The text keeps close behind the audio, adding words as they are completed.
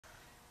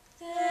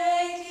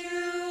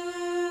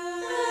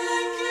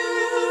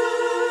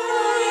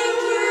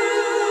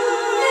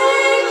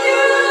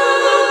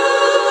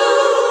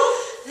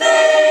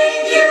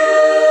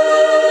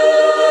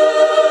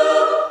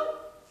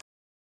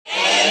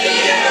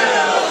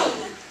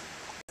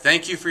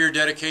Thank you for your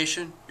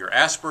dedication, your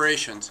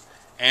aspirations,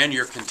 and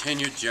your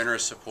continued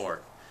generous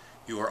support.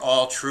 You are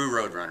all true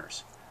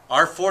Roadrunners.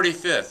 Our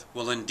 45th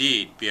will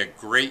indeed be a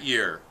great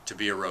year to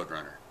be a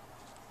Roadrunner.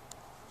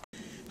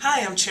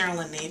 Hi, I'm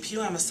Chairlyn Napier.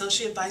 I'm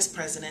Associate Vice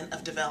President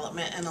of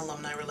Development and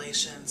Alumni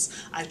Relations.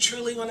 I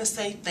truly want to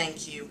say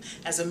thank you.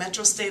 As a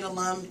Metro State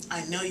alum,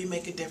 I know you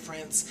make a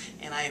difference,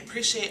 and I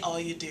appreciate all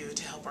you do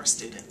to help our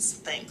students.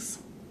 Thanks.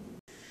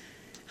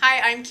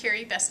 Hi, I'm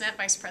Carrie Besnett,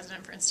 Vice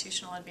President for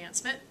Institutional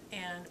Advancement,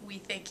 and we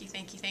thank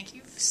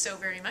you so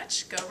very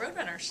much. Go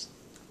Roadrunners!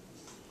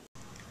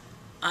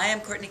 I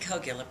am Courtney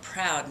Cogill, a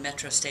proud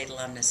Metro State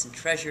alumnus and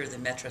treasurer of the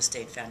Metro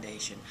State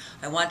Foundation.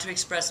 I want to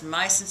express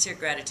my sincere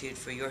gratitude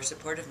for your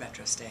support of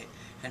Metro State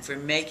and for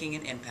making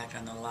an impact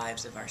on the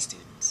lives of our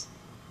students.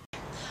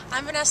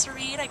 I'm Vanessa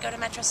Reed. I go to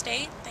Metro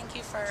State. Thank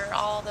you for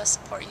all the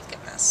support you've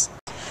given us.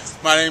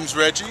 My name's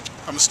Reggie.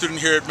 I'm a student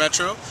here at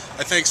Metro.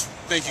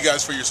 Thank you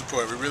guys for your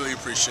support. We really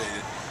appreciate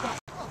it.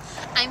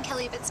 I'm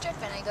Kelly Bidstrup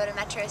and I go to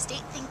Metro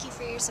State. Thank you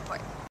for your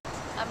support.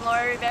 I'm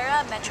Laura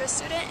Rivera, a Metro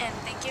student, and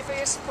thank you for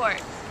your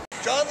support.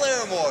 John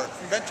Larimore,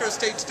 Metro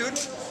State student.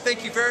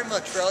 Thank you very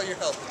much for all your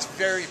help. It's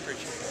very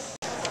appreciated.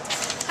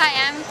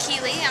 Hi, I'm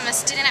Keely. I'm a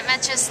student at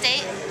Metro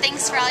State.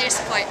 Thanks for all your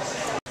support.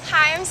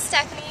 Hi, I'm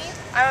Stephanie.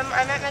 I'm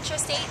at Metro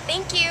State.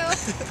 Thank you.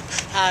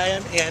 Hi,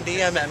 I'm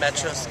Andy. I'm at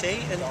Metro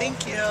State, and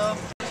thank you.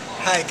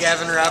 Hi,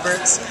 Gavin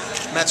Roberts,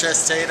 Metro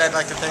State. I'd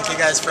like to thank you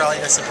guys for all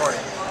your support.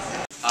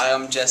 Hi,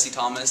 I'm Jesse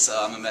Thomas.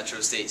 I'm a Metro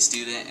State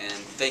student, and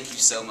thank you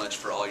so much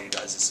for all your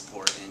guys'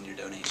 support and your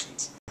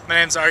donations. My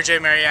name's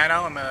RJ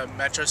Mariano. I'm a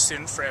Metro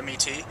student for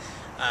MET.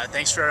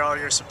 Thanks for all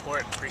your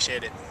support.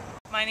 Appreciate it.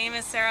 My name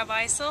is Sarah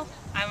Beisel.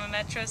 I'm a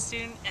Metro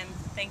student, and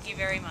thank you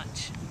very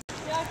much.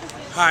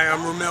 Hi,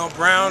 I'm Ramel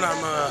Brown.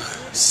 I'm a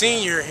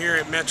senior here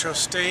at Metro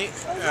State.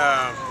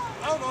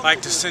 I'd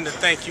like to send a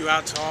thank you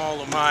out to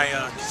all of my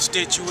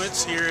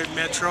constituents here at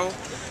Metro.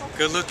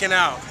 Good looking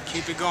out.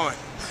 Keep it going.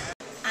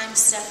 I'm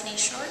Stephanie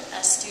Short,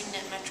 a student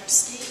at Metro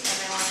State,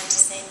 and I wanted to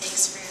say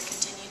thanks for your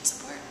continued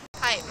support.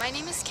 Hi, my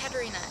name is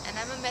Katerina, and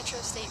I'm a Metro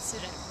State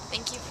student.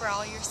 Thank you for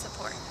all your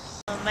support.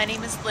 My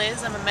name is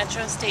Liz. I'm a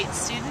Metro State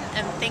student,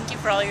 and thank you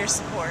for all your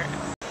support.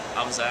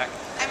 I'm Zach.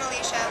 I'm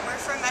Alicia. We're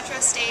from Metro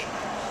State.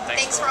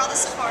 Thanks for all the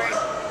support.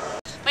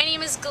 My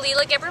name is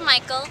Galila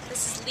Geber-Michael.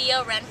 This is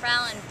Leo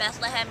Renfrow and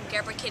Bethlehem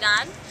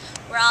Geber-Kidan.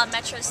 We're all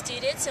Metro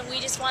students, and we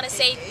just want to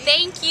say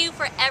thank you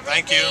for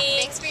everything. Thank you.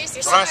 Thanks for your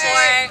support.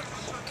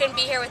 Couldn't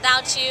be here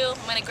without you.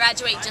 I'm going to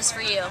graduate just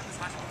for you.